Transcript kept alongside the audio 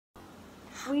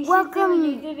We should Welcome. do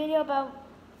a YouTube video about.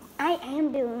 I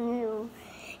am doing a new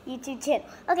YouTube channel.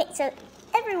 Okay, so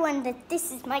everyone,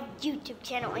 this is my YouTube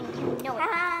channel, and you know it.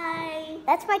 Hi.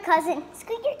 That's my cousin.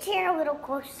 Scoot your chair a little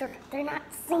closer. They're not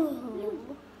seeing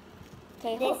you.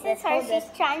 Okay, This is her. She's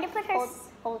trying to put her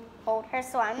hold her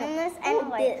slime in this hold and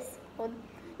like this. No,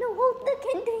 hold the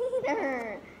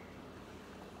container.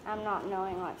 I'm not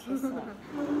knowing what she's saying.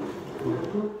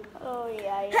 Oh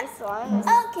yeah, your slime is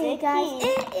Okay, sticky. guys,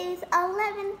 it is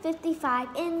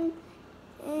 11:55 in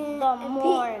The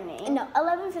morning. No,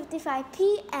 11:55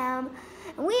 p.m.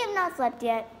 and we have not slept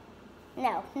yet.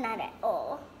 No, not at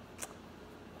all.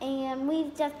 And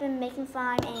we've just been making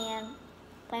slime and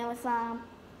playing with slime.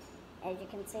 As you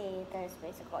can see, there's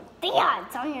basically Thea,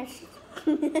 it's on your shoe.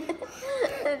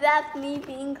 That's me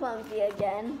being clumsy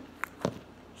again.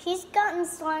 She's gotten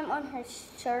slime on her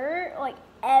shirt, like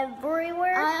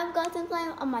everywhere. I have gotten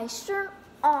slime on my shirt,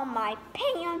 on my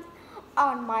pants,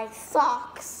 on my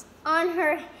socks, on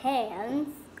her hands,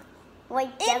 like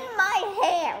in my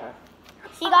hair.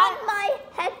 She on got my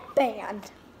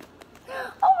headband.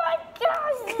 Oh my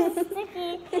gosh, this is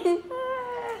sticky.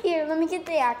 Here, let me get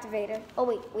the activator. Oh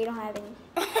wait, we don't have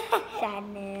any.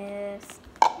 Sadness.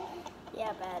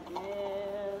 Yeah, bad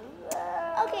news.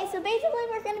 Okay, so basically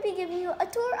we're going to be giving you a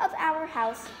tour of our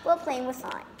house while playing with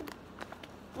slime.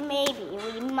 Maybe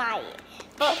we might.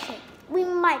 But we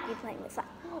might be playing with slime.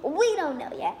 We don't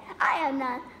know yet. I have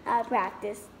not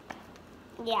practiced.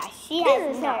 Yeah, she This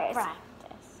has is not hers.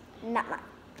 practiced. Not mine.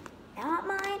 Not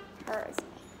mine. Hers.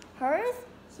 Hers?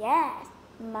 Yes.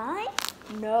 Mine?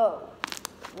 No.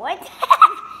 What?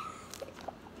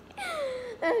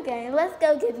 Okay, let's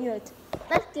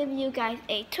give you guys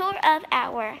a tour of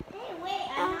our. Hey, wait,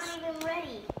 I'm not even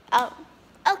ready. Oh,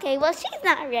 okay. Well, she's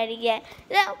not ready yet.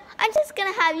 So I'm just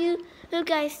gonna have you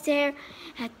guys stare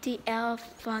at the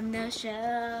elf on the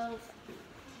shelf.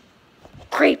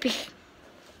 Creepy.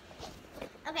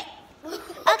 Okay.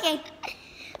 Okay.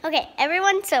 Okay,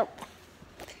 everyone, so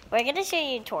we're gonna show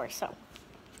you a tour. So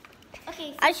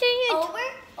Okay. I'll show you.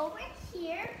 Over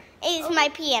here. Is my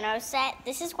piano set.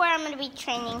 This is where I'm going to be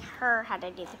training her how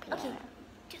to do the piano.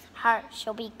 Okay.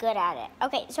 She'll be good at it.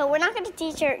 Okay, so we're not going to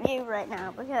teach her you right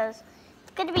now because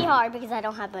it's going to be hard because I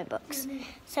don't have my books.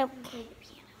 So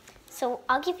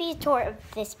I'll give you a tour of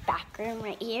this back room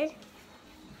right here.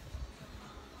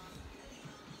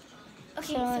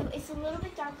 Okay, so it's a little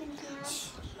bit dark in here.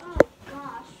 Oh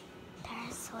gosh. They're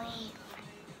asleep.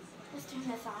 Let's turn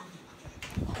this off.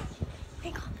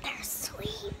 Hang on, they're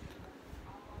asleep.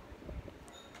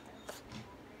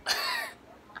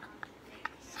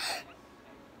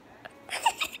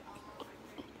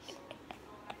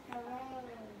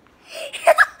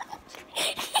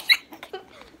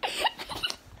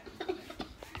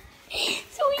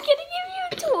 So we're gonna give you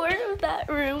a tour of that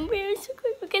room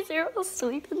basically because they're all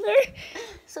asleep in there.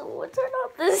 So we'll turn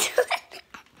off this.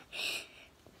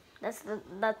 That's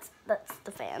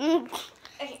the fan.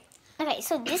 Okay. Okay,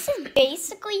 so this is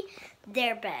basically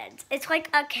their beds. It's like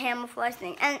a camouflage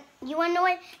thing. And you wanna know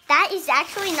what? That is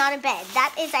actually not a bed.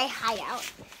 That is a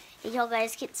hideout. You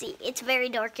guys can see. It's very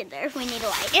dark in there. We need a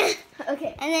light.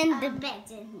 Okay. And then the bed's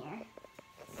in here.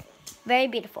 Very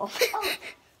beautiful.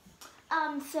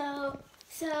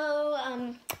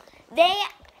 They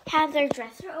have their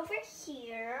dresser over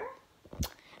here.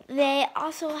 They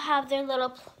also have their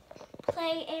little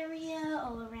play area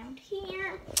all around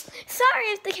here. Sorry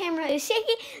if the camera is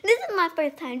shaky. This is my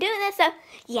first time doing this, so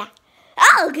yeah.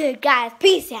 All good, guys.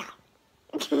 Peace out.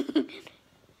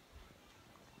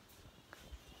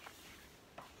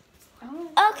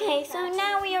 Okay, so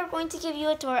now we are going to give you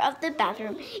a tour of the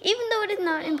bathroom. Even though it is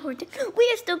not important, we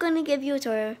are still going to give you a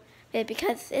tour of it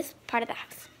because it's part of the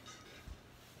house.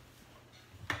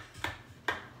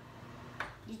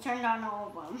 You turned on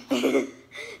all of them.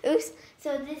 Oops.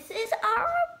 So this is our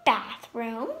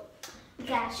bathroom. We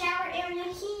got a shower area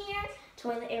here,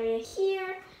 toilet area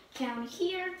here, counter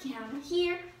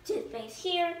here, toothpaste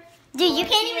here. Dude, you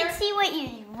can't even see what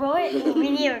you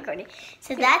video recorded.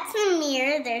 So that's the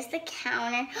mirror. There's the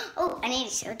counter. Oh, I need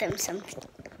to show them something.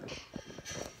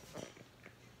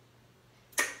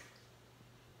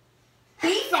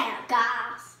 Peace out,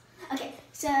 guys. Okay,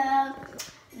 so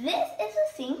this is the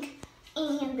sink,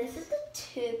 and this is the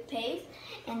toothpaste,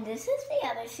 and this is the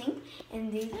other sink,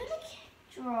 and these are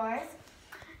the drawers,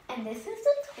 and this is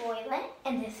the toilet,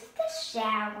 and this is the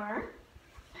shower,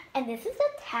 and this is the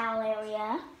towel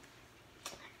area,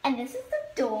 and this is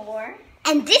the door,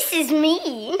 And this is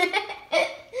me.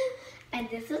 and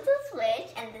this is the switch,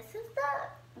 and this is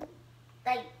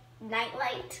the night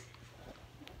light.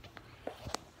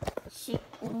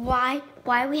 Why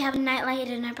we have a nightlight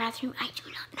in our bathroom, I do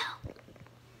not know.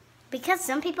 Because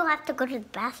some people have to go to the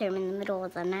bathroom in the middle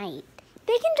of the night.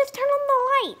 They can just turn on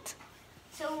the light.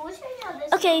 So we'll show you how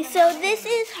this. Okay, so this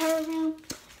is her room.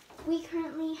 We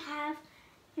currently have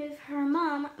with her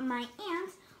mom, my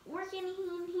aunt, working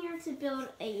in here to build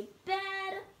a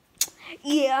bed.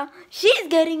 Yeah, she's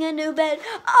getting a new bed.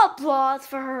 Applause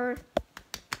for her.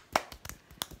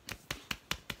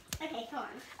 Okay, come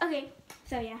on. Okay,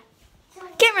 so yeah.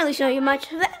 Can't really show you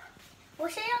much of that. We'll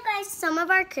show you guys Some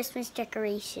of our Christmas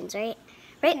decorations, right?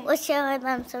 Right? Okay. We'll show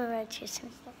them some of our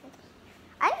Christmas decorations.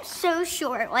 I'm so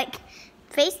short. Like,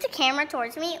 face the camera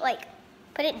towards me. Like,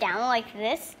 put it down like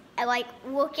this. And, like,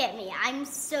 look at me. I'm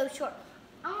so short.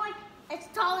 I'm, like, as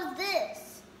tall as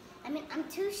this. I mean, I'm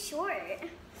too short.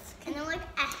 And then, like,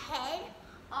 a head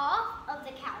off of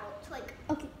the couch. Like,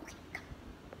 okay, come.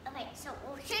 Okay, so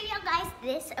we'll show you guys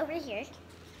this over here.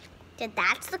 So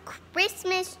that's the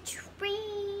Christmas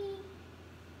tree.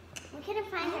 We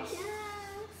couldn't find her.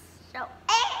 So,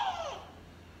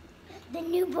 the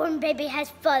newborn baby has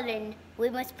fallen. We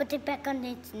must put it back on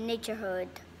its naturehood.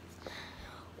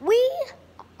 We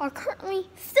are currently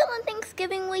still in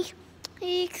Thanksgiving week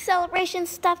celebration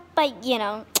stuff, but you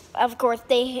know, of course,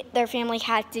 their family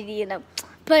had to, you know,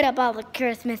 put up all the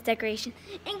Christmas decorations,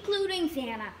 including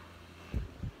Santa.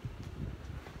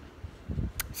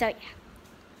 So yeah,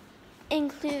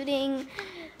 including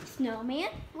snowman,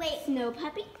 snow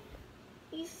puppy,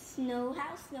 snow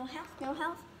house,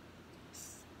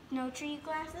 snow tree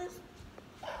glasses,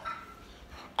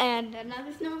 and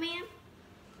another snowman,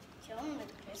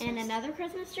 and another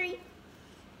Christmas tree.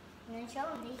 I'm going to show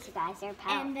them these guys. They're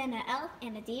powerful. And then an elf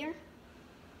and a deer.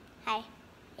 Hi.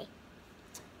 Hey.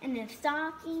 And then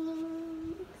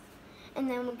stockings. And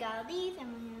then we got these,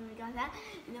 and then we got that,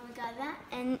 and then we got that.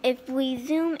 And if we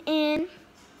zoom in,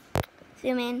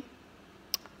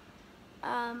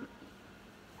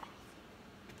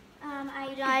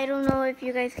 I don't know if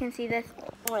you guys can see this.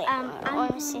 Wait,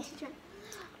 let me see.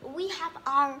 We have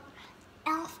our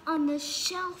elf on the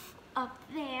shelf up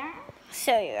there.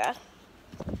 So yeah.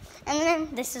 And then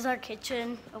this is our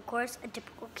kitchen, of course, a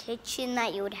typical kitchen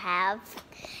that you would have.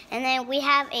 And then we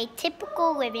have a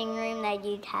typical living room that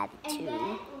you'd have too. And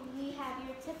then we have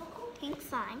your typical pink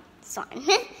slime. Slime.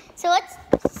 So let's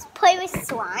play with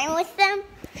slime with them.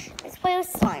 Let's play with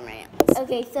slime right now.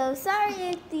 Okay, so sorry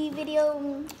if the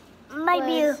video Might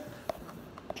be was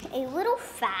a little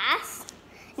fast.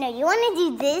 No, you want to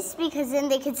do this because then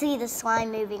they can see the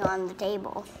slime moving on the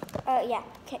table. yeah,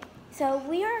 okay. So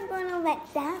we are going to let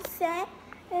that set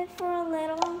for a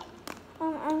little.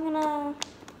 I'm going to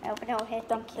Open it, hit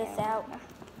dump this out.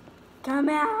 Come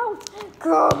out!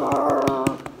 Come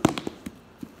on!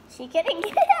 She couldn't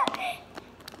get out.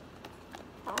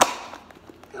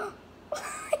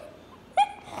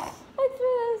 That's what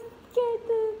I scared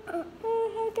the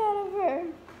heck out of her.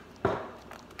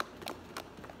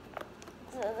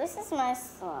 So this is my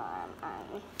slime.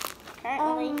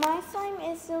 Currently. My slime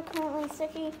is still currently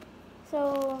sticky,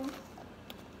 so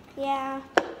yeah.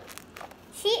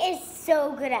 She is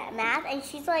so good at math, and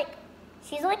she's like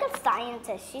a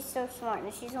scientist. She's so smart,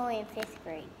 and she's only in 5th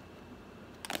grade.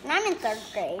 And I'm in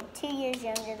 3rd grade, 2 years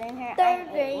younger than her.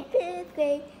 3rd grade, 5th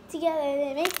grade, together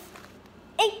they make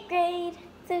 8th grade.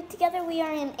 So together we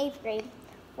are in 8th grade.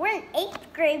 We're in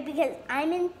 8th grade because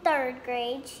I'm in 3rd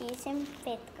grade. She's in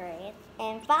 5th grade.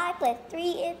 And 5 plus 3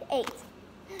 is 8.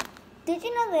 Did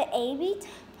you know that AB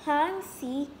times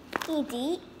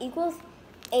CED equals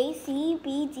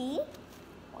ACBD?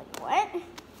 Wait, what?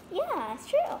 Yeah, it's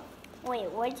true. Wait,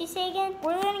 what did you say again?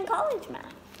 We're learning college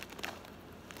math.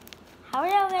 How are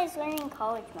y'all guys learning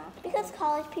college math? Because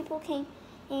college people came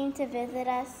in to visit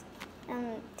us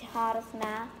and taught us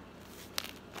math.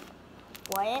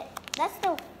 What? That's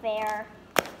no fair.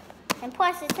 And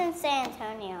plus, it's in San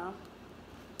Antonio.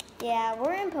 Yeah,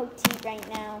 we're in Poteet right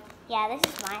now. Yeah,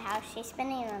 this is my house. She's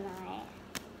spending the night.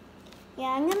 Yeah,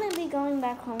 I'm going to be going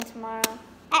back home tomorrow.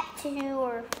 At 2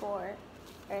 or 4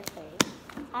 or 3.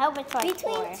 I hope it's like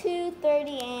Between 4.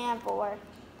 2:30 and 4.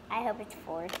 I hope it's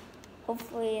 4.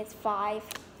 Hopefully it's 5.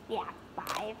 Yeah,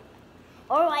 5.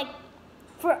 Or like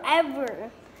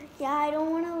forever. Yeah, I don't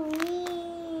want to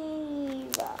leave.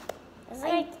 It's I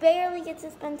like, barely get to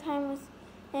spend time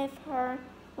with her,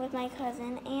 with my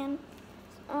cousin, and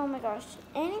oh my gosh,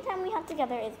 anytime we have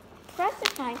together is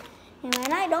precious time,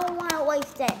 and I don't want to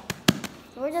waste it.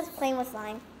 So we're just playing with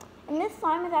slime. And this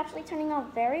slime is actually turning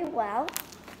out very well.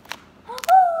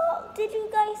 Oh, did you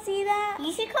guys see that?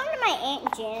 you should come to my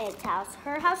Aunt Janet's house.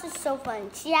 Her house is so fun.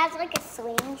 She has like a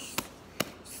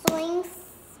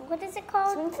what is it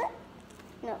called? Swing set?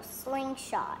 No,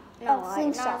 slingshot. Oh, No,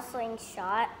 slingshot. not a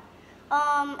slingshot.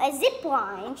 A zip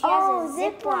line. She has a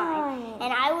zip line.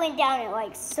 And I went down it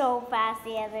like so fast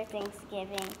the other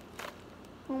Thanksgiving.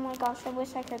 Oh my gosh, I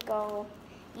wish I could go.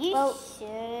 You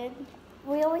should.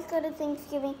 We always go to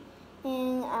Thanksgiving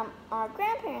in our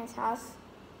grandparents' house.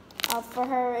 For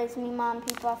her, it's me, mom,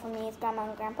 Peepaw. For me, it's grandma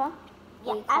and grandpa.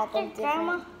 Yeah, after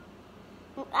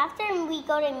we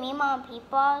go to me, mom,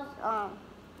 Peepaw's,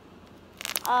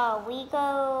 we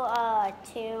go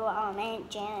to Aunt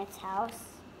Janet's house.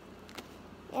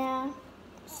 Yeah.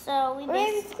 So we're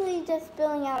basically just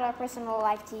spilling out our personal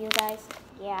life to you guys.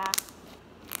 Yeah.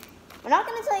 We're not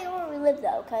going to tell you where we live,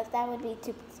 though, because that would be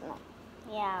too personal.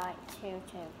 Yeah, like too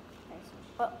personal.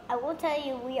 But I will tell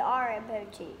you, we are in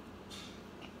Poteet.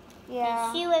 Yeah.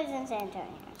 And she lives in San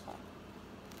Antonio, so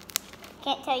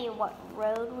can't tell you what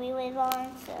road we live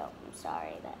on, so I'm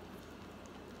sorry, but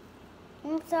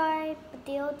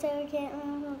the old Taylor can't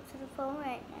move up to the phone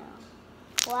right now.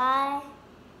 Why?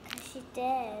 Because she's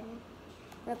dead.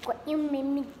 Look what you made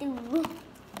me do.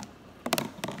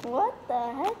 What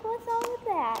the heck? What's wrong with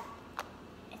that?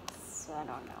 I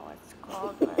don't know what it's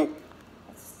called, but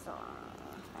it's,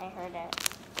 I heard it.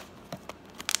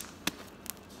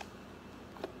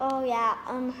 Oh yeah,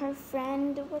 her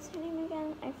friend, what's her name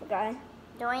again? I forgot.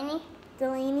 Delaney.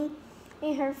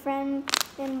 And her friend,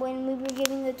 and when we were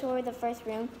giving the tour of the first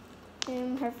room,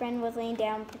 her friend was laying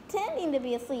down pretending to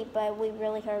be asleep, but we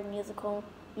really heard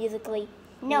musically.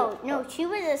 No, she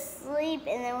was asleep,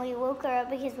 and then we woke her up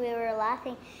because we were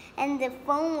laughing, and the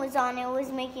phone was on. It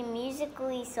was making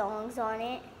musically songs on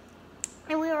it,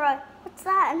 and we were like, "What's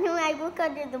that?" And then I look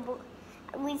under the book,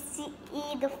 we see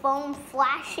the phone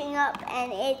flashing up,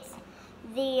 and it's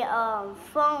the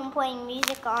phone playing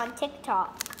music on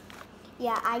TikTok.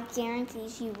 Yeah, I guarantee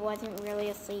she wasn't really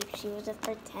asleep. She was just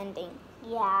pretending.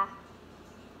 Yeah,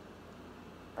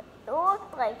 but it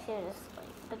looked like she was asleep.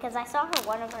 Because I saw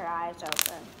one of her eyes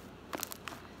open.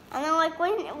 And then like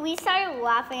when we started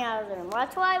laughing out of the room.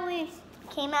 That's why we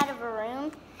came out of a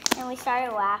room and we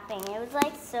started laughing. It was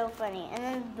like so funny. And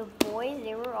then the boys,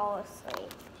 they were all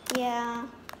asleep. Yeah.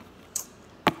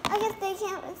 I guess they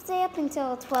can't stay up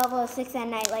until 12:06 at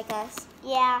night like us.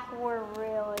 Yeah, we're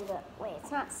really good. Wait,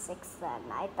 it's not 6 that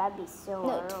night. That'd be so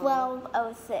No, early.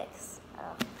 12:06.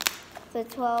 Oh. So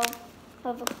 12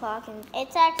 o'clock and...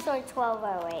 It's actually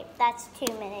 12:08. That's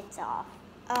 2 minutes off.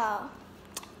 Oh.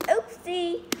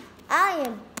 Oopsie. I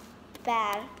am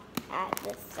bad at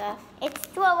this stuff. It's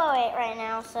 12:08 right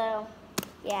now, so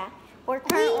yeah. We're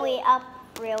currently up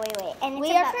really late. And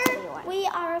it's we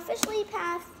are officially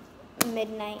past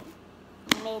midnight.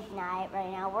 Midnight right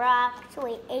now. We're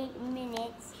actually 8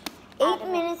 minutes. 8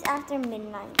 minutes after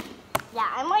midnight. Yeah,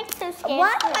 I'm like so scared.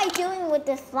 What am I doing with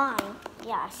this slime?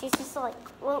 Yeah, she's just like,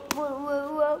 whoa, whoa,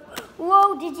 whoa, whoa.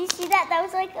 Whoa, did you see that? That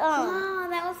was like, Wow,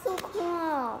 that was so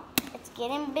cool. It's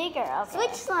getting bigger. Okay.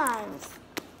 Switch slimes.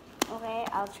 Okay,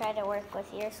 I'll try to work with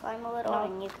your slime a little,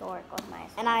 and you can work with my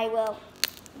slime. And I will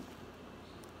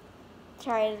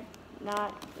try to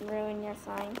not ruin your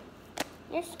slime.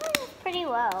 Your slime is pretty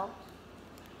well.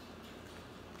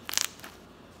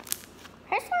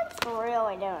 Her slime's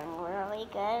really doing really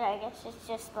good. I guess it's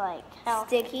just like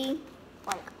sticky.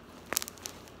 Like,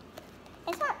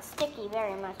 it's not sticky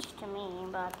very much to me,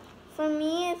 but for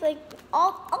me, it's like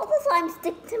all the slimes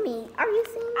stick to me. Are you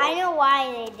seeing that? I know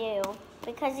why they do.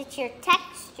 Because it's your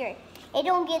texture. It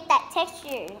don't get that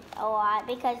texture a lot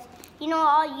because, you know,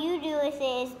 all you do with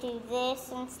it is do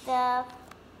this and stuff.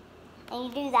 And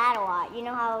you do that a lot. You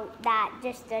know how that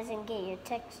just doesn't get your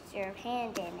texture of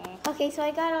hand in it. Okay, so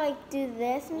I gotta like do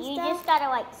this and stuff? You just gotta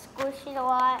like squish it a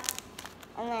lot.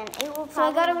 And then it will probably... So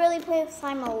I gotta really play with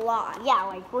slime a lot. Yeah,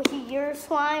 like with your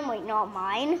slime, like not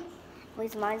mine.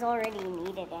 Because mine's already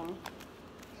kneaded in.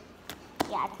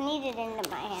 Yeah, it's kneaded into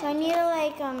my hand. So I need to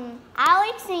like,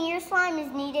 Alex, and your slime is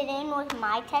kneaded in with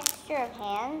my texture of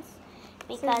hands.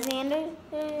 Because Xander's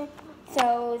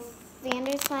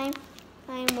slime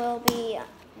will be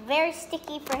very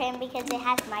sticky for him because it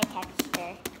has my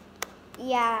texture.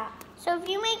 Yeah. So if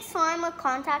you make slime with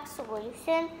contact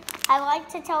solution, I'd like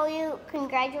to tell you,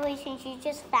 congratulations, you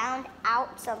just found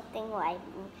out something like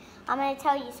me. I'm going to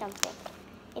tell you something.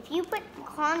 If you put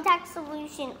contact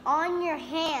solution on your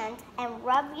hand and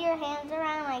rub your hands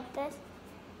around like this,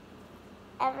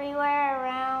 everywhere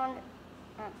around,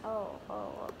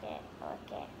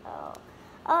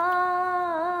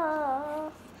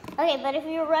 okay, but if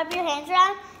you rub your hands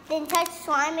around, then touch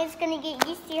slime, it's going to get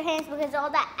used to your hands because all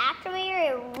that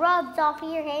activator, it rubs off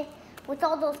of your hands with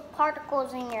all those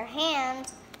particles in your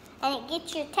hands, and it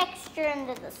gets your texture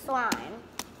into the slime.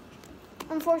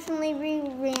 Unfortunately, we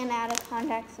ran out of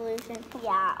contact solution.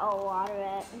 Yeah, a lot of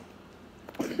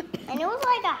it. And it was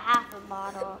like a half a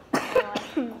bottle, or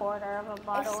like a quarter of a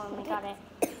bottle when we got it.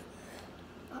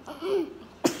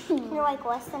 You're like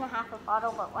less than a half a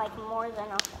bottle, but like more than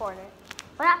a quarter.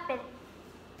 What happened?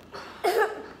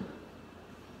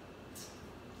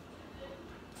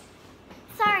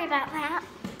 Sorry about that.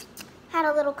 Had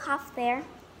a little cough there.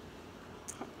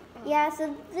 Yeah,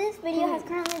 so this video has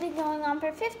currently been going on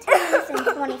for 15 minutes and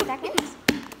 20 seconds.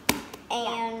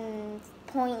 And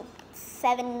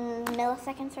 0.7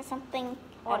 milliseconds or something.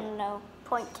 I don't know.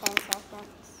 0.10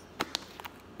 seconds.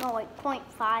 No, wait,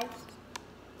 0.5.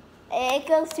 It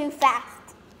goes too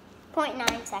fast.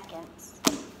 0.9 seconds.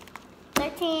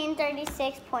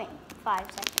 1336.5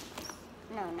 seconds.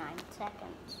 No, 9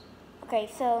 seconds. Okay,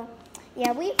 so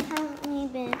yeah, we've currently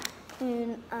been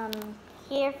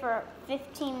here for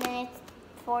 15 minutes,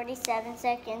 47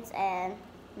 seconds, and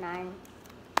 9.9.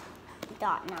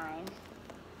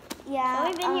 Yeah. So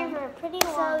we've been here for a pretty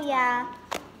long time. So yeah,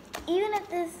 even if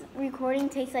this recording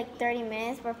takes like 30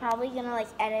 minutes, we're probably gonna like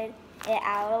edit it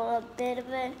out a little bit of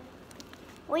it.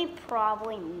 We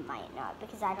probably might not,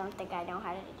 because I don't think I know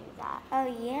how to do that. Oh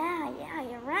yeah,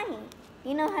 you're right.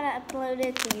 You know how to upload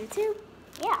it to YouTube?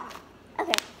 Yeah.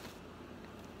 Okay.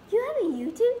 You have a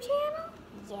YouTube channel?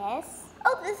 Yes.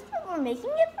 Oh, this is what we're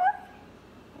making it for?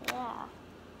 Yeah.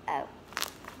 Oh.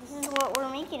 This is what we're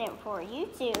making it for,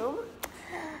 YouTube.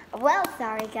 Well,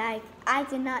 sorry guys. I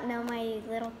did not know my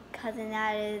little cousin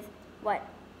that is, what,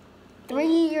 3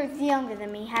 years younger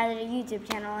than me has a YouTube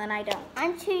channel, and I don't.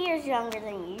 I'm 2 years younger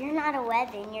than you. You're not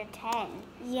 11, you're 10.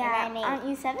 Yeah, and I'm 8. Aren't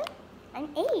you 7? I'm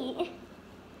 8.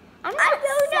 I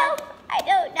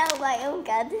don't know my own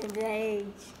cousin's age.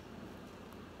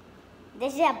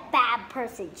 This is a bad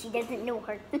person. She doesn't know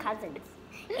her cousin's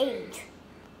age.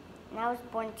 And I was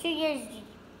born 2 years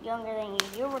younger than you.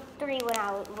 You were 3 when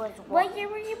I was 1. What year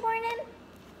were you born in?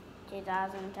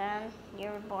 2010. You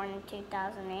were born in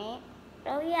 2008.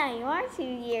 Oh yeah, you are 2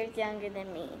 years younger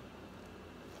than me.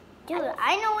 Dude,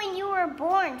 I know when you were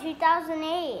born,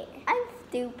 2008. I'm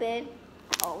stupid.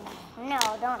 Oh, no,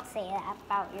 don't say that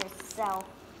about yourself.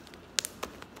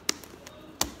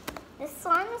 This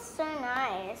slime is so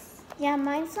nice. Yeah,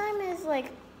 my slime is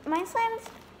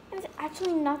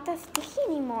actually not that sticky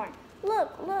anymore.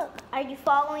 Look. Are you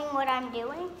following what I'm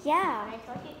doing? Yeah. I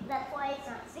told you, that's why it's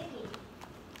not sticky.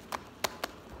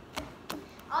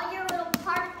 All your little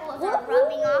particles are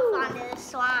rubbing off onto the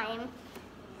slime.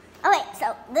 Okay,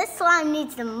 so this slime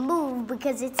needs to move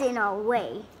because it's in our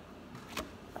way.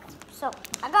 So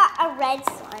I got a red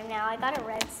slime now.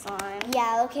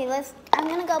 Yeah, okay, I'm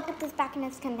gonna go put this back in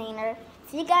its container.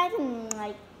 See you guys in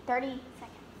like 30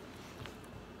 seconds.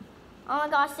 Oh my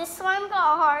gosh, this slime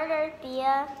got harder,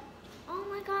 Thea. Oh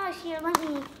my gosh, here, let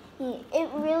me. It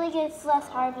really gets less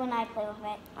hard when I play with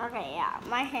it. Okay, yeah,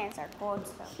 my hands are cold,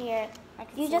 so. Here,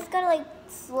 you just gotta like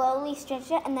slowly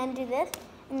stretch it and then do this,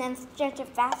 and then stretch it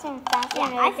faster and faster.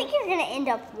 Yeah, I think you're gonna end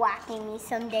up whacking me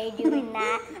someday doing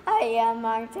that. I am,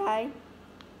 aren't I?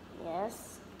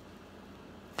 Yes.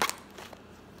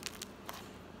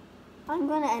 I'm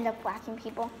gonna end up whacking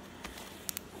people.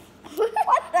 What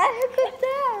the heck is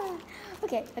that?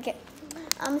 Okay.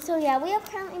 So yeah, we have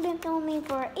currently been filming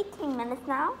for 18 minutes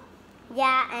now.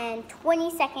 Yeah, and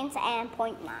 20 seconds and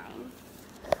 0.9.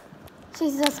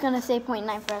 She's just gonna say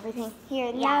 0.9 for everything.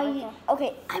 Here, yeah, now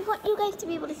okay, I want you guys to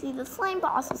be able to see the slime,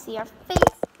 but also see our face.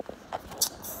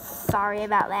 Sorry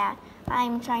about that.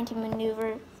 I'm trying to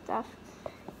maneuver stuff.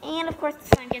 And of course, the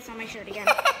slime gets on my shirt again.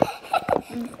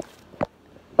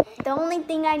 The only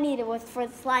thing I needed was for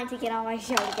the slime to get on my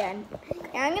shirt again.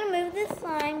 And I'm gonna move this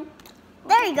slime.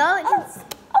 There you go. Oh,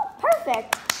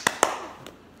 perfect.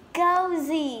 Go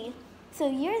Z. So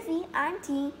you're Z, I'm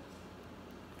T.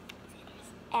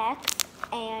 X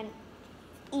and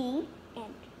E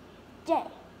and J.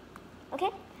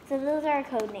 Okay? So those are our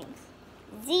code names.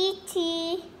 Z,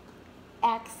 T,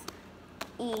 X,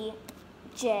 E,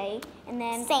 J. And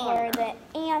then for the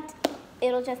aunt,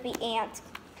 it'll just be aunt.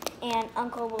 And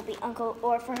uncle will be uncle.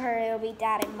 Or for her, it'll be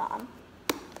dad and mom.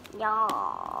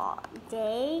 Yeah.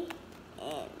 J,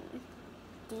 N,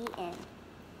 D, N.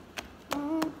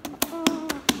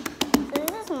 So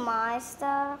this is my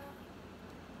stuff.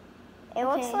 It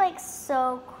looks like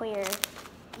so clear.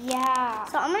 Yeah.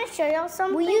 So I'm going to show y'all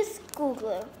something. We used school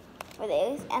glue for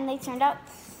these, and they turned out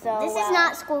so This is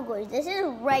not school glue. This is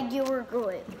regular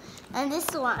glue. And this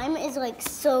slime is like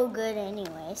so good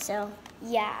anyway, so.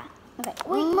 Yeah. Okay.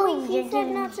 Wait, he said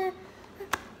not to.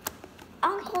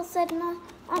 Uncle said not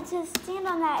to stand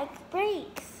on that. It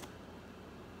breaks.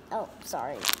 Oh,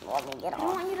 sorry. Let me get off. I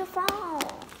want you to fall.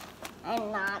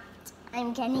 I'm not.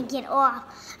 I'm gonna get off.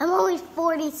 I'm only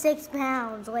 46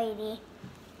 pounds, lady.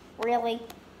 Really?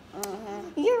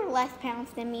 You're less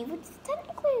pounds than me, which is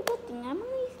technically a good thing. I'm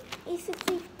only a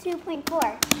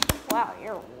 62.4. Wow,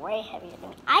 you're way heavier than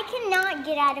me. I cannot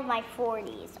get out of my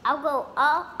 40s. I'll go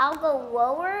up, I'll go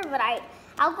lower, but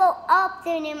I'll go up,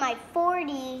 then in my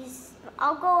 40s,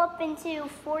 I'll go up into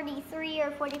 43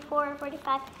 or 44 or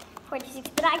 45, 46,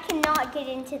 but I cannot get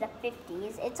into the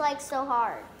 50s. It's like so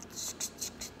hard.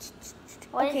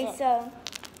 What is it?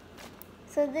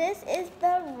 So this is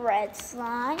the red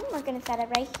slime. We're gonna set it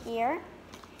right here.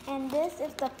 And this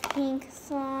is the pink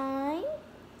slime.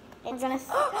 We're gonna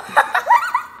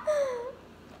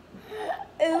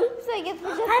Oops, I guess we're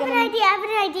just I have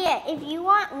an idea. If you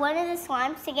want one of the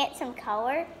slimes to get some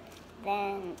color,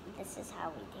 then this is how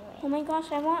we do it. Oh my gosh,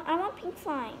 I want pink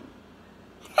slime.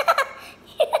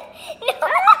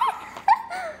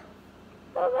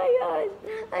 Oh my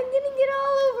gosh, I'm gonna get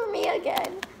all over me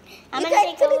again. I'm You gonna guys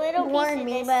take a couldn't little piece warn of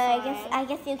me, this but slime. I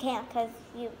guess you can't because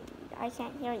I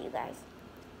can't hear you guys.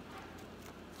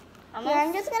 I'm Here, gonna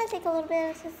I'm just gonna take a little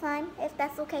bit of the slime, if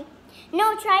that's okay.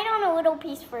 No, try it on a little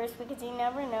piece first because you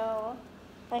never know.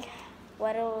 Like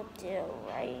what it'll do,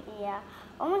 right? Yeah.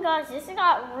 Oh my gosh, this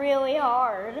got really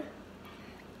hard.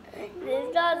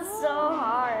 This got so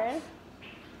hard.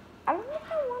 I don't know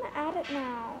if I want to add it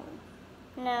now.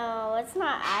 No, let's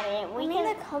not add it. I mean,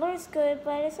 the color's good,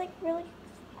 but it's like really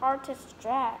hard to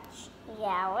stretch.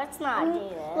 Yeah, let's not do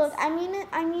this. Look, I mean,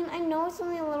 I know it's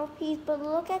only a little piece, but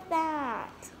look at that.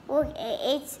 Look,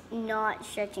 it's not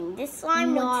stretching. This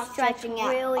slime Not would stretch stretching at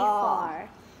really all. far.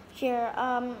 Here,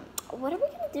 what are we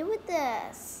gonna do with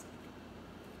this?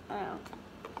 Oh,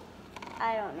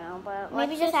 I don't know, but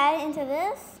Maybe let's just add it into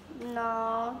this?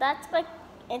 No, that's like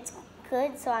it's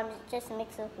good. So I'm just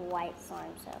mixed with white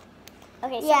slime. So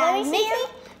okay, so Yeah, let me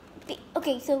see.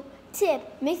 okay, so tip,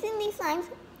 mixing these slimes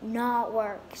not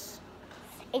works.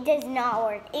 It does not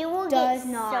work. It will Does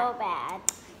get not. so bad.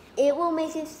 It will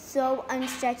make it so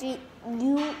unstretchy,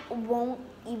 you won't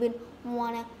even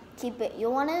want to keep it.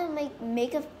 You'll want to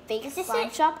make a fake Is this slime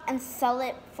it? shop and sell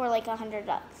it for like $100.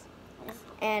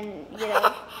 And, you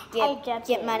know,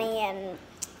 get money and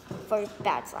for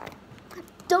bad slime.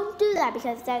 Don't do that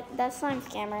because that's slime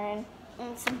scammer. And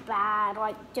It's bad.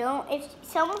 Like, don't. If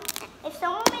someone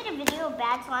made a video of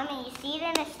bad slime and you see it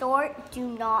in a store, do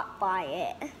not buy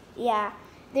it. yeah,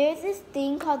 there's this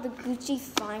thing called the Gucci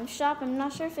Slime Shop. I'm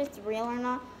not sure if it's real or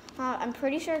not. I'm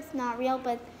pretty sure it's not real,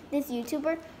 but this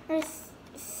YouTuber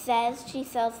says she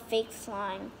sells fake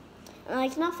slime.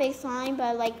 Like, not fake slime,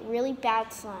 but like really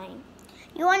bad slime.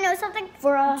 You want to know something?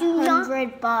 For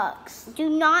 $100. Do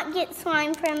not get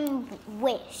slime from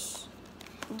Wish.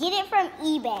 Get it from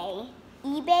eBay.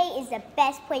 eBay is the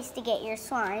best place to get your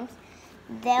slimes.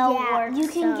 They'll work you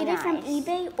can so get it from nice.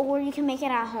 eBay or you can make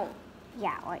it at home.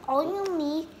 Yeah, like All you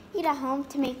need at home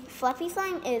to make fluffy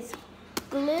slime is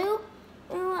glue,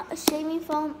 shaving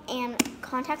foam, and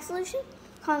contact solution.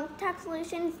 Contact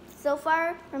solution, so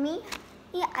far for me,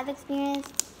 I've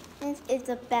experienced is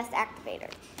the best activator.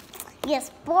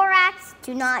 yes, borax.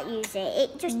 Do not use it.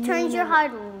 It just turns your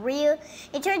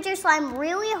It turns your slime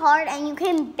really hard, and you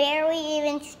can barely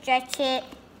even stretch it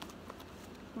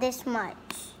this much.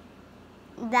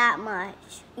 That much.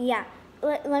 Yeah,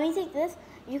 let me take this.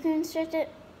 You can stretch it.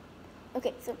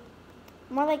 Okay, so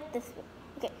more like this.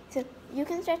 Okay, so you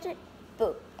can stretch it,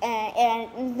 boom,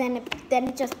 and then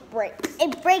it just breaks.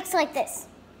 It breaks like this.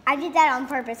 I did that on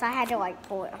purpose. I had to like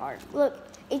pull it hard. Look,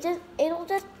 it'll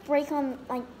just break on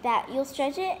like that. You'll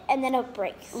stretch it and then it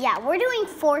breaks. Yeah, we're doing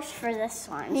force for this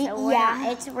slime, so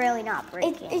it's really not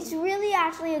breaking. It's really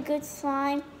actually a good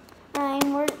slime.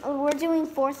 We're doing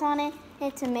force on it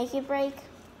to make it break.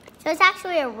 So it's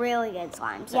actually a really good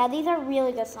slime. So Yeah, these are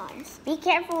really good slimes. be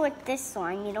careful with this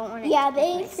slime. You don't want to. Yeah,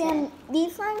 they expand.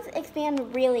 These slimes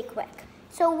expand really quick.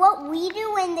 So what we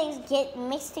do when they get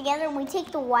mixed together, we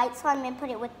take the white slime and put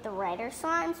it with the redder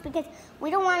slimes because we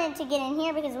don't want it to get in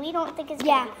here because we don't think it's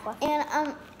gonna be fluffy.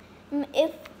 And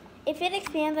if it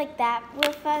expands like that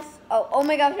real fast, oh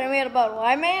my gosh, I made a bubble.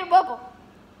 I made a bubble.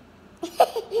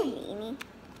 You meanie.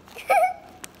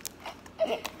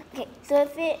 Okay, so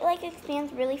if it like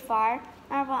expands really far,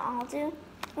 now what I'll do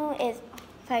is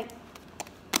like,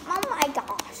 oh my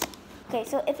gosh. Okay,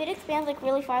 so if it expands like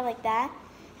really far like that,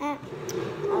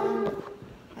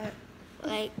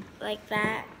 like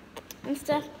that and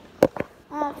stuff.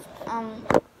 Oh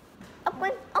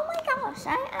my gosh,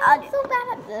 I'm so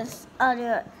bad at this. I'll do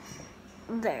it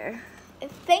there.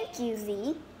 Thank you,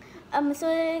 Z. So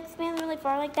it expands really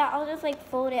far like that. I'll just like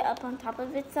fold it up on top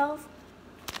of itself.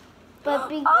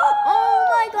 But oh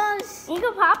my gosh, You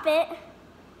can pop it.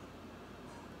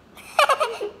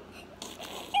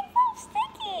 it's so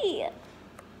sticky.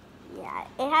 Yeah,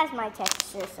 it has my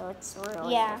texture, so it's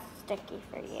really Yeah. sticky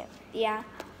for you. Yeah.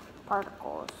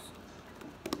 Particles.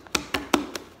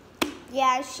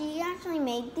 Yeah, she actually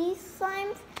made these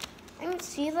slimes. I mean,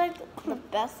 she's like the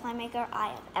best slime maker I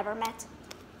have ever met.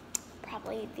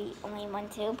 Probably the only one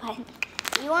too, but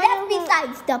You want that's to?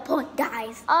 besides the point,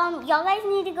 guys. Y'all guys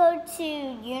need to go to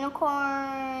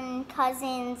Unicorn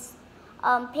Cousins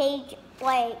page,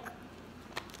 like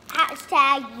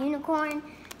hashtag Unicorn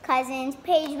Cousins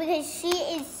page, because she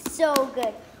is so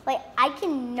good. Like, I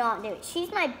cannot do it.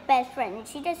 She's my best friend, and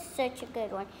she does such a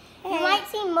good one. You Hey. might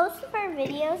see most of her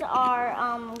videos are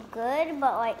good,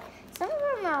 but like some of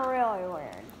them are really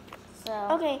weird. So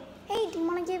Okay, hey, do you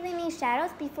want to give any shout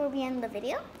outs before we end the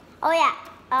video? oh yeah,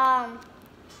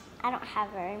 I don't have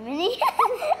very many.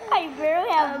 I barely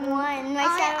have one. My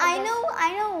shout out goes-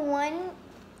 I know one.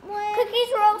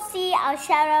 Cookies Roll C, I'll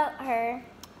shout out her.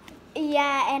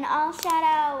 Yeah, and I'll shout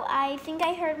out. I think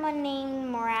I heard one named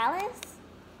Morales.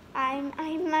 I'm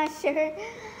not sure.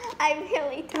 I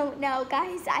really don't know,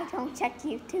 guys. I don't check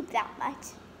YouTube that much.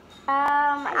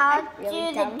 I'll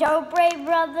really do the don't. Dobre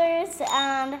Brothers,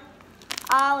 and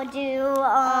I'll do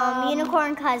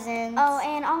Unicorn Cousins. Oh,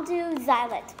 and I'll do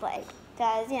Xylet's Play,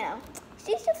 because, you know,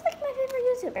 she's just like my favorite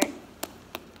YouTuber.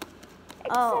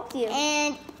 Except you.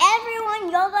 And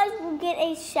everyone, y'all guys will get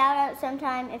a shout out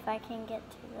sometime if I can get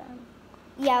to them.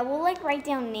 Yeah, we'll like write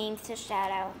down names to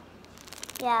shout out.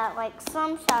 Yeah, like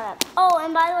some shout outs. Oh,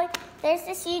 and by the way, there's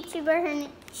this YouTuber.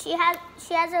 She has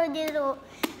a little.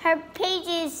 Her page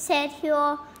is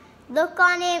Sergio. Look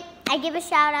on it. I give a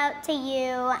shout out to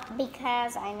you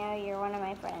because I know you're one of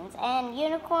my friends. And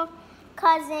Unicorn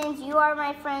Cousins, you are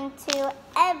my friend too.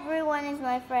 Everyone is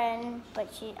my friend,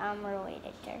 but I'm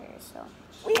related to her. So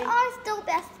We are still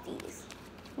besties.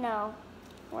 no,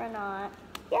 we're not.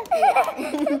 Yes, we are.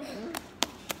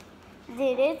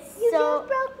 Dude, it's You so. just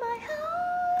broke my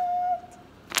heart.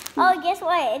 Oh, guess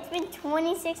what? It's been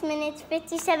 26 minutes,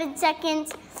 57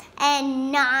 seconds,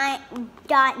 and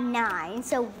 9.9.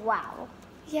 So, wow.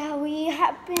 Yeah, we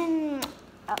have been.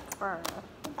 Up for.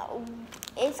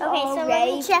 It's Okay, so let me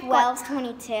already check what-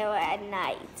 12:22 at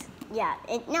night. Yeah,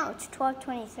 it's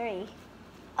 12:23.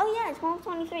 Oh yeah, it's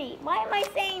 12:23. Why am I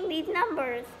saying these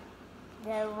numbers?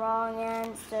 The wrong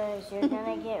answers. You're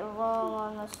gonna get wrong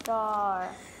on the star.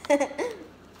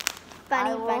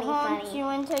 I will haunt you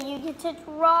until you get it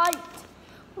right.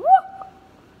 Woo!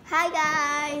 Hi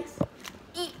guys.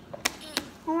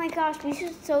 Oh my gosh, we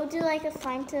should so do like a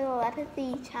slime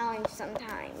telepathy challenge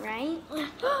sometime, right?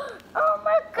 Oh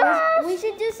my gosh! We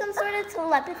should do some sort of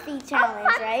telepathy challenge,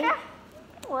 right?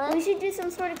 What? We should do some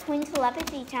sort of twin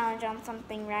telepathy challenge on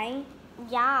something, right?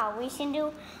 Yeah, we should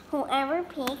do whoever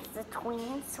picks the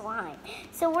twin slime.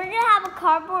 So we're gonna have a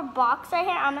cardboard box right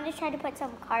here. I'm gonna try to put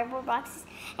some cardboard boxes,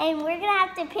 and we're gonna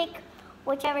have to pick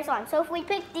whichever slime. So if we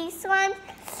pick these slimes,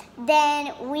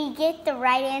 then we get the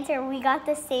right answer. We got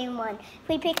the same one. If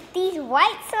we pick these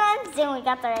white slimes, then we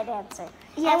got the right answer.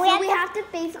 Yeah, and so we have to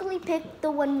basically pick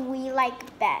the one we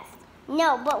like best.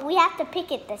 No, but we have to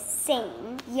pick it the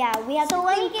same. Yeah, we have So to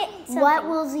let me think, get what something.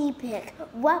 will Z pick?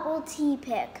 What will T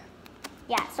pick?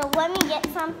 Yeah, so let me get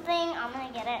something. I'm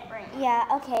gonna get it right now. Yeah,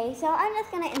 okay, so I'm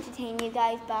just gonna entertain you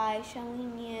guys by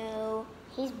showing you.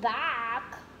 He's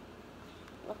back.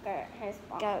 Look at his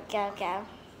ball. Go.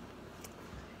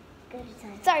 Good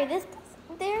time. Sorry, there's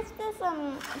this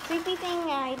creepy thing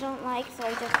I don't like, so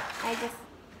I just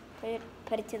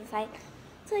put it to the side.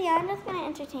 So yeah, I'm just gonna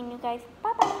entertain you guys.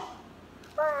 Bye bye.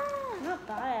 Not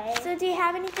bad. So do you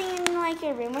have anything in like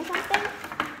your room or something?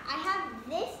 I have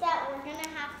this that we're gonna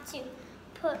have to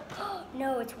put.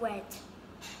 No, it's wet.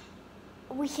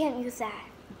 We can't use that.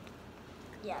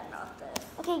 Yeah, not this.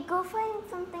 Okay, go find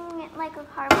something like a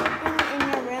cardboard thing in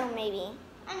your room, maybe.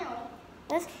 I know.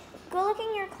 Let's go look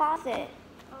in your closet.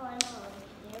 Oh, I know.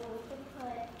 Yeah, we can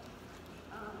put.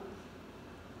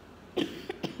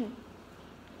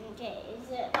 Okay, is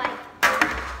it like?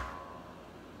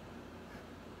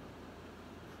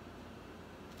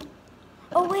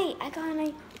 Oh wait, I got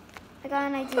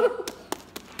an idea.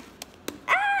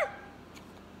 Ah!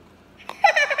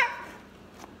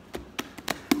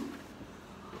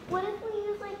 What if we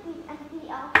use like these empty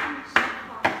alchemy ship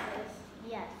boxes?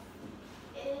 Yes.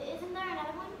 Isn't there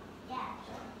another one? Yeah.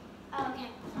 Sure. Oh, okay.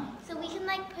 So we can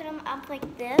like put them up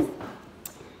like this.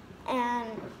 And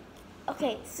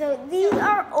okay, so these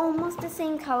are almost the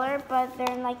same color, but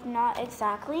they're like not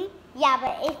exactly. Yeah,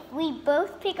 but if we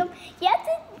both pick them, you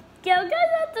guys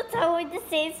have to tell me the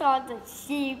same song that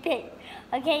she picked.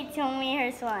 Okay, tell me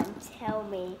her song. Tell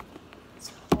me.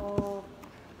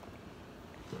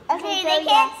 Okay, so they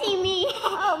can't see me.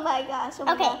 Oh my gosh. Oh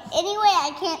my Okay, gosh. anyway,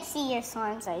 I can't see your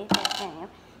slime, so you can't see you.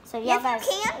 So y'all Yes, guys.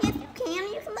 you can. Yes, you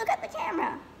can. You can look at the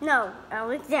camera. No, I'll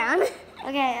look down.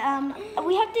 Okay.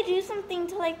 We have to do something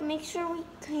to like make sure we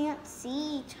can't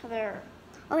see each other.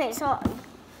 Okay, so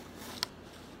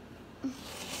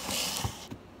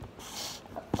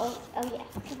Oh yeah.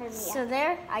 Cover me up. so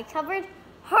there, I covered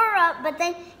her up, but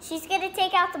then she's gonna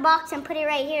take out the box and put it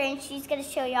right here, and she's gonna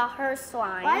show y'all her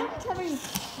slime. Why don't we cover each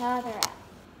other up?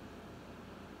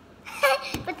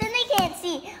 But then they can't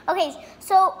see. Okay,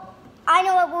 so I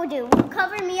know what we'll do. We'll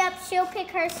cover me up. She'll pick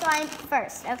her slime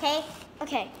first. Okay.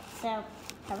 Okay. So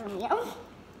cover me up.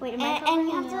 Wait, am I And covering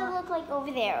you have you to up? look like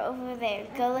over there. Over there.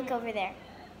 Go look over there.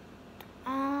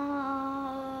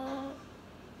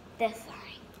 This one.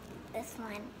 This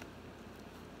one.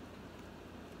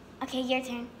 Okay, your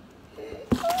turn. Oh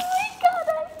my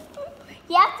God!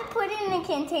 You have to put it in a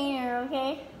container,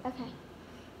 okay? Okay.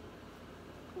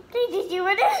 Okay, did you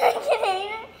put it in a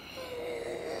container?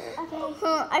 Okay.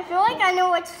 I feel like I know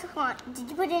which one. Did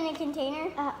you put it in a container?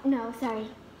 No, sorry.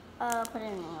 Put it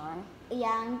in one.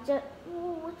 Yeah, I'm just.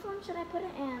 Which one should I put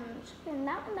it in? Should I put it in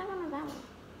that one, that one, or that one?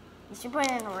 You should put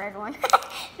it in the red one.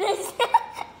 Let's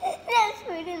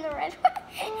put it in the red one.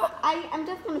 I'm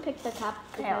just gonna pick the top.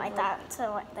 No, I thought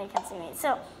so they can see me.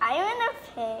 So I'm gonna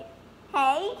pick.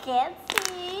 Hey, you can't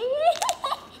see.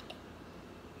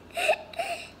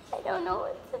 I don't know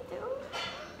what to do.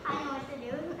 I know what to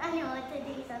do. I know what to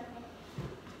do something.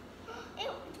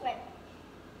 Ew, it's wet.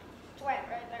 It's wet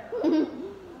right there.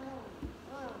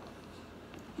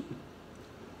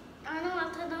 I know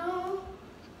what to do.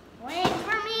 Wait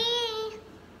for me.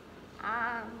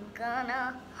 I'm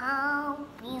gonna help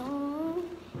you.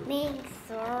 Make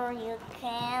sure you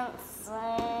can't sing.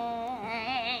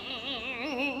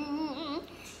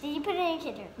 Did you put it in a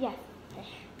kidder? Yes.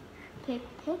 Pick.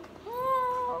 Okay.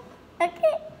 I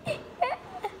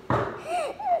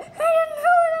don't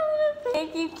know what I'm gonna pick.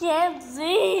 You can't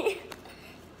see.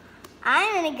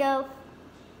 I'm gonna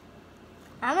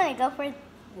go for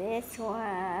this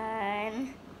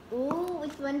one. Ooh,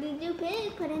 which one did you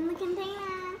pick? Put in the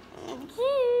container.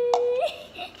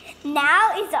 Okay.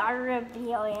 Now is our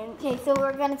reveal. Okay, so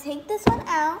we're gonna take this one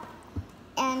out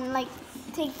and like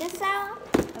take this out.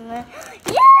 And then,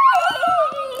 Yay!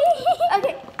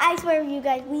 Okay, I swear you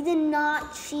guys, we did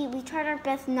not cheat. We tried our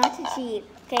best not to cheat.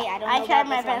 Okay, I don't know. I tried about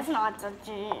my this one. best not to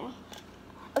cheat.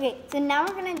 Okay, so now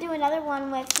we're gonna do another one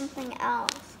with something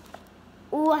else.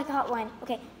 Ooh, I got one.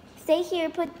 Okay, stay here.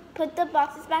 Put the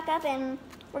boxes back up, and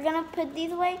we're gonna put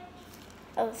these away.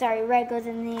 Oh, sorry, red goes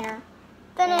in there.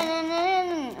 It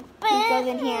goes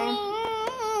in here.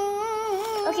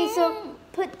 Okay, so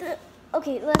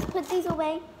let's put these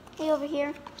away. Hey, over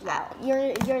here. Yeah.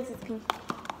 Yours is pink.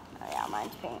 Oh yeah,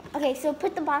 mine's pink. Okay, so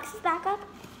put the boxes back up.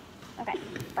 Okay,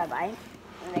 bye-bye.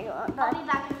 I'll be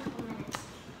back in a couple minutes.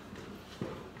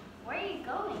 Where are you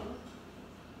going?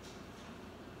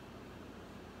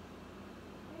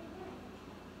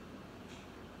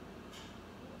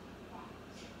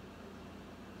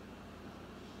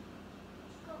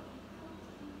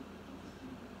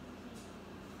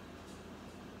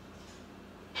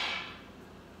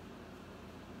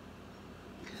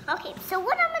 Okay, so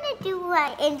what I'm gonna do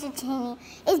entertaining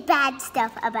is bad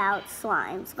stuff about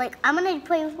slimes. Like I'm gonna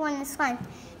play with one of the slimes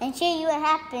and show you what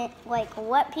happened, like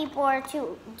what people are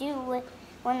to do with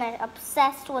when they're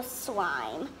obsessed with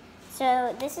slime.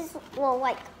 So this is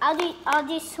I'll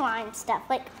do slime stuff.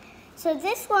 Like so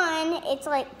this one, it's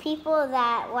like people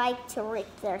that like to lick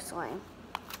their slime.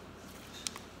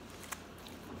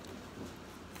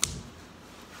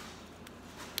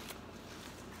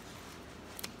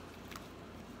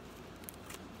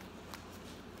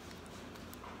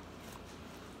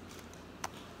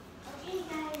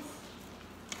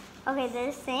 Okay, they're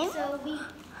the same. So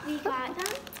we got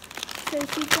them. So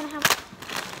she's gonna have.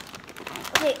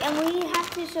 Okay, and we have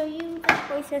to show you the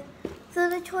choices. So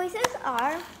the choices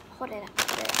are. Hold it up.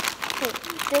 Okay,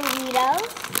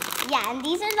 Doritos. Yeah, and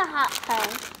these are the hot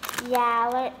cones.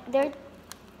 Yeah, they're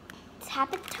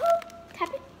Tapito.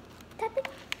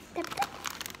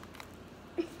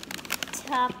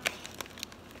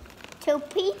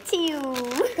 Topito.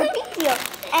 Topito.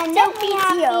 And then we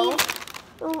have these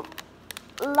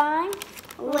lime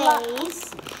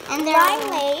Lays. And they're lime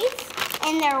lays.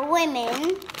 And they're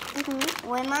women. Mm-hmm.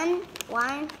 Women.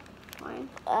 Wine.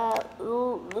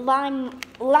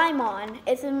 Limon.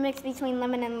 It's a mix between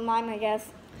lemon and lime, I guess.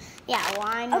 Yeah,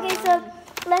 wine. Okay, so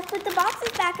let's put the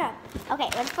boxes back up. Okay,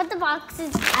 let's put the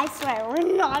boxes. I swear,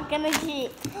 we're not gonna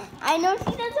cheat. I know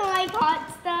she doesn't like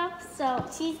hot stuff, so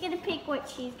she's gonna pick what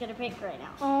she's gonna pick right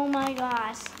now. Oh my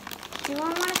gosh. Do I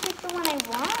want to pick the one I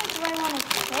want, or do I want to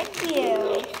trick you?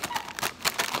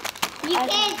 You Okay.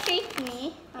 can't trick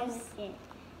me. Yes.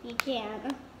 You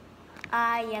can.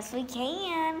 Yes, we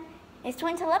can. It's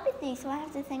twin telepathy, so I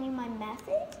have to send you my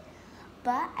message.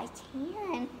 But I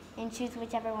can and choose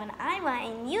whichever one I want,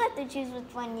 and you have to choose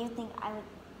which one you think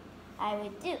I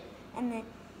would do. And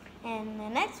the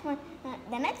next one,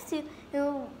 the next two,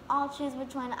 I'll choose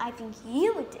which one I think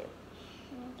you would do.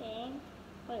 Okay.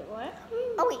 Wait, what?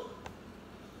 Oh wait.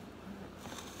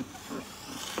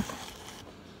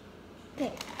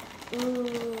 Okay.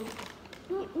 Ooh.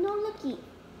 No looky.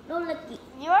 No looky.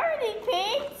 You already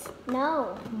picked?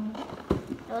 No.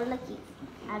 No looky.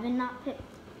 I have not picked.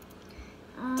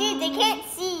 Dude, they can't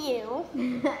see you.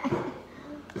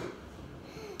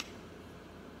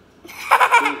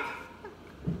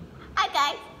 Hi,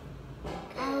 guys.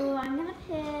 Oh, I'm gonna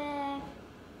pick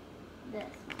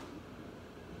this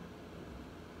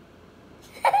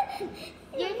one.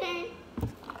 Your turn.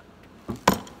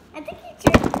 I think it's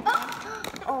your turn.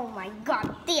 Oh my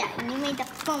god, there. You made the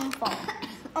phone fall.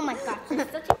 Oh my god, you're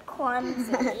such a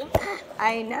clumsy.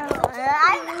 I know.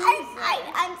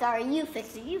 I'm sorry. You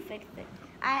fixed it. You fixed it.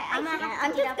 I'm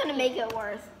just gonna make it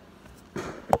worse.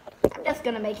 I'm just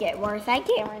gonna make it worse. I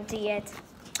guarantee it.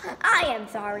 I am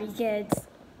sorry, kids.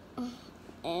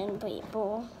 And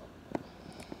people.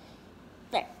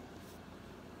 There.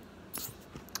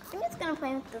 I'm just gonna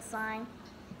play with the sign.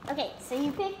 Okay, so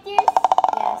you picked yours?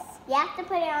 Yes. You have to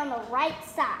put it on the right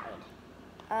side.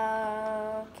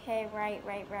 Okay. Right.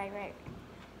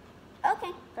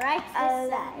 Okay. The right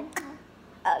side.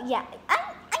 Yeah.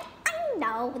 I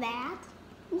know that.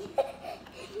 You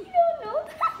don't know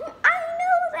that? I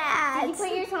know that. Did you put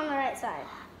yours on the right side?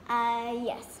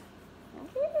 Yes.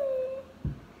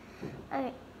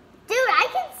 Okay. Dude, I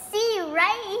can see you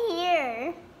right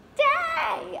here.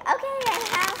 Dang. Okay, I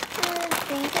have to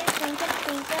think it.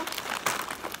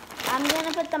 I'm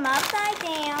gonna put them upside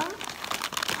down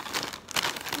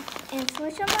and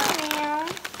switch them around.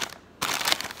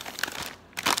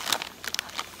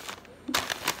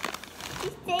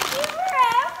 It's taking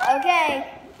forever.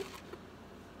 Okay.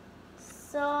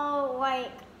 So,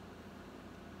 like,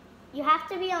 you have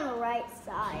to be on the right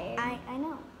side. I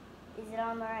know. Is it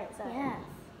on the right side? Yes.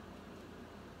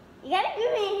 You gotta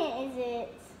give me a hint. Is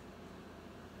it,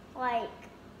 like,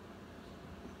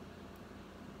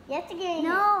 you have to give me a hint.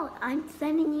 No, I'm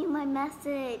sending you my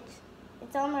message.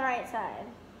 It's on the right side.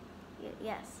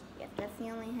 Yes, that's the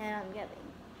only hint I'm giving.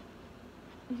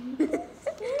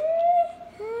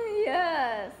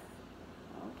 Yes.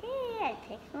 Okay, I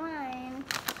picked mine.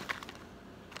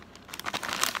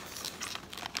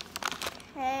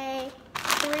 Okay,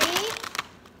 3,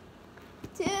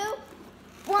 2,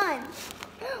 1.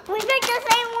 We picked the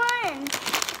same one.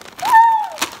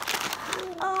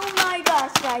 Oh my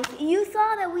gosh, guys. You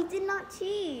saw that we did not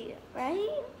cheat,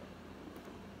 right?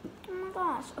 Oh my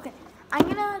gosh. Okay, I'm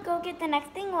gonna go get the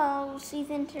next thing while she's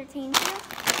entertained you.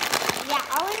 Yeah,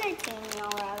 I'll entertain you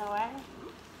all right away.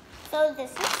 So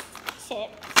this is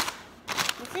Chips.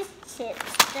 This is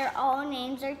Chips. Their all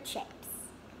names are Chips.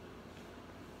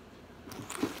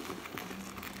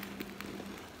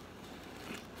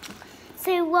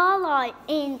 So while I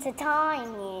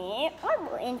entertain you, I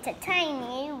will entertain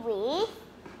you with...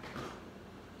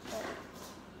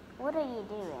 What are you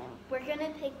doing? We're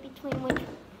gonna pick between which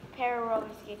pair of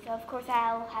roller skates. So of course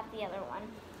I'll have the other one.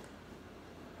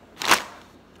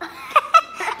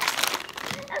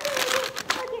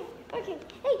 Okay.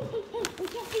 Hey, we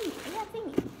can't see you. We can't see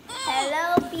you.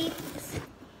 Hello, peeps.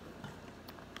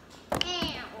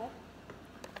 Ow.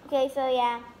 Okay, so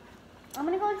yeah. I'm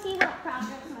gonna go and see what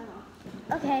progress my mom.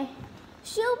 Okay.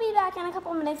 She'll be back in a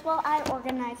couple minutes while I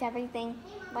organize everything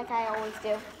like I always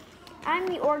do. I'm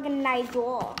the organizer.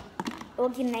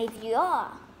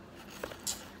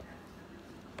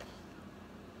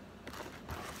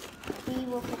 We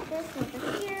will put this over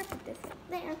here, put this up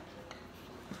there.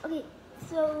 Okay,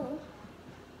 so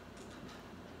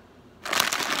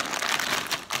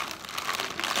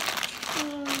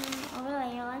over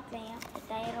there like that. Put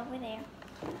that over there.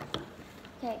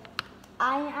 Okay.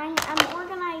 I'm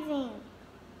organizing.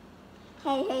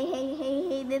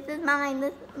 Hey, this is mine.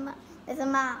 This is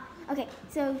mine. Okay,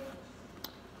 so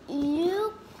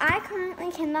I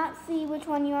currently cannot see which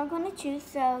one you are going to choose,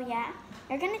 so yeah.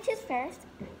 You're going to choose first.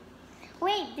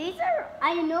 Wait,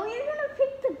 I know you're gonna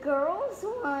pick the girls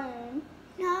one.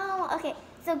 No, okay.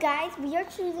 So guys, we are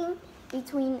choosing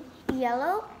between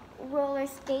yellow roller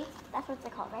skates. That's what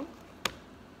they're called, right?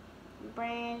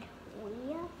 Brand,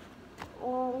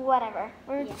 Or whatever.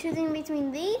 We're choosing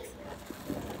between these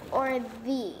or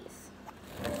these.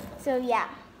 So yeah.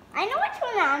 I know which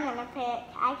one I'm gonna pick.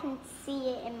 I can see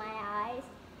it in my eyes.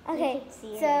 Okay, You can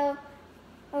see so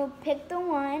we'll pick the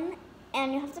one,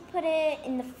 and you have to put it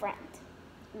in the front.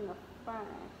 in the front.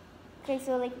 Okay,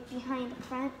 so like behind the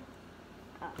front.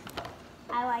 Oh,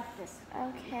 I like this.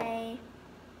 Okay.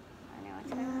 I know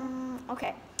which one.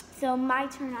 Okay, so my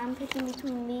turn. I'm picking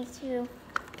between these two.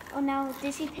 Oh, now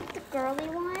did she pick the girly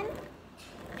one,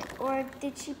 or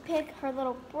did she pick her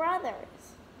little brothers?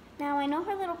 Now I know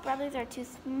her little brothers are too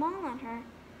small on her,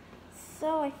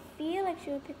 so I feel like she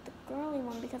would pick the girly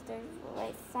one because they're the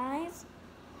right size.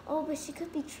 Oh, but she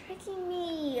could be tricking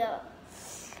me.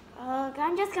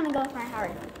 I'm just gonna go for my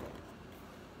heart.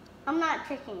 I'm not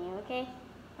tricking you, okay?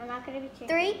 I'm not gonna be tricking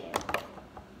 3, you.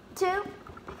 2,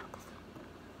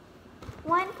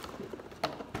 1.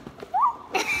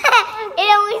 It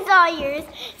only saw yours.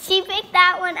 She picked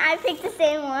that one, I picked the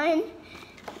same one.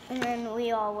 And then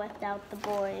we all whipped out the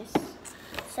boys.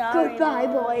 Sorry, Goodbye,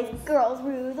 boys. Girls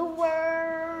rule the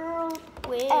world.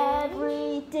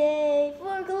 Every day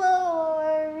for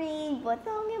glory. What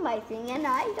song am I singing?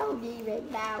 I don't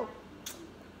even know.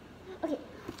 Okay,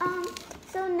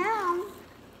 so now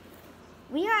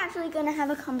we are actually going to have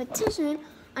a competition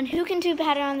on who can do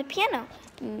better on the piano.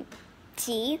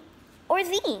 T or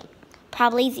Z?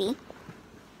 Probably Z.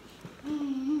 I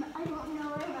don't know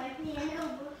where my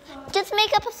piano books are. Just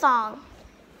make up a song.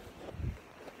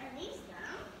 Are these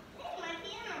them? Hey, my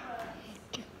piano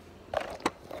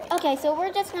books. Okay, so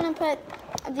we're just gonna put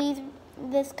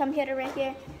this computer right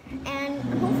here, and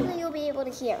hopefully you'll be able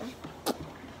to hear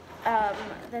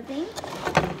the thing.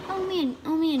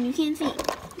 Oh man, you can't see.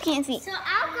 You can't see. So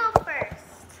I'll go first.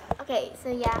 Okay, so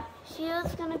yeah, she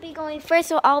was gonna be going first,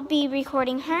 so I'll be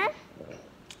recording her.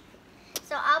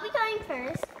 So I'll be going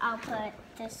first. I'll put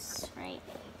this right.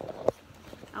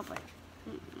 I'll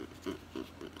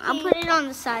put it on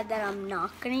the side that I'm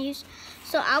not gonna use.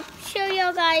 So I'll show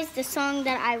y'all guys the song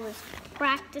that I was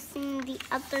practicing the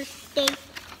other day.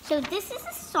 So this is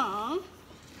a song.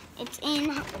 It's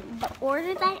in the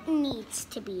order that it needs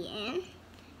to be in.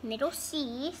 Middle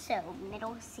C, so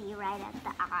middle C right at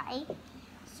the I.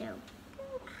 So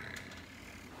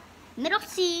middle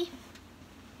C.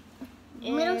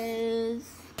 Middle Is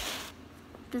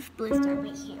this blue star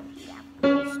right here. Yeah,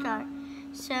 blue star.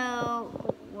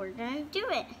 So we're gonna do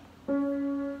it.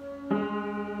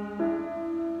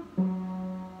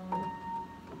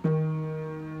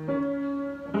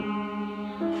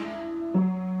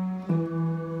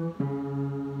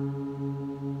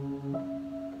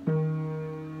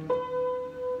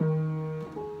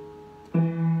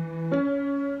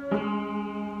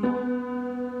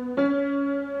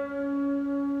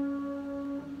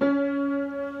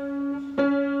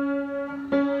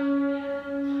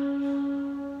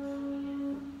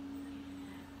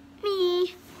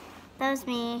 That was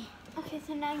me. okay.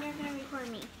 So now you're gonna record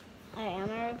me. Alright, I'm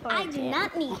gonna record I it do too.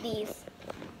 not need these.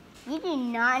 You do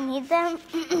not need them.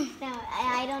 No,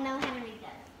 I don't know how to read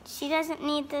that. She doesn't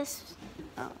need this.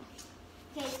 Oh.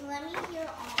 Okay, so let me hear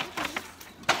all of these.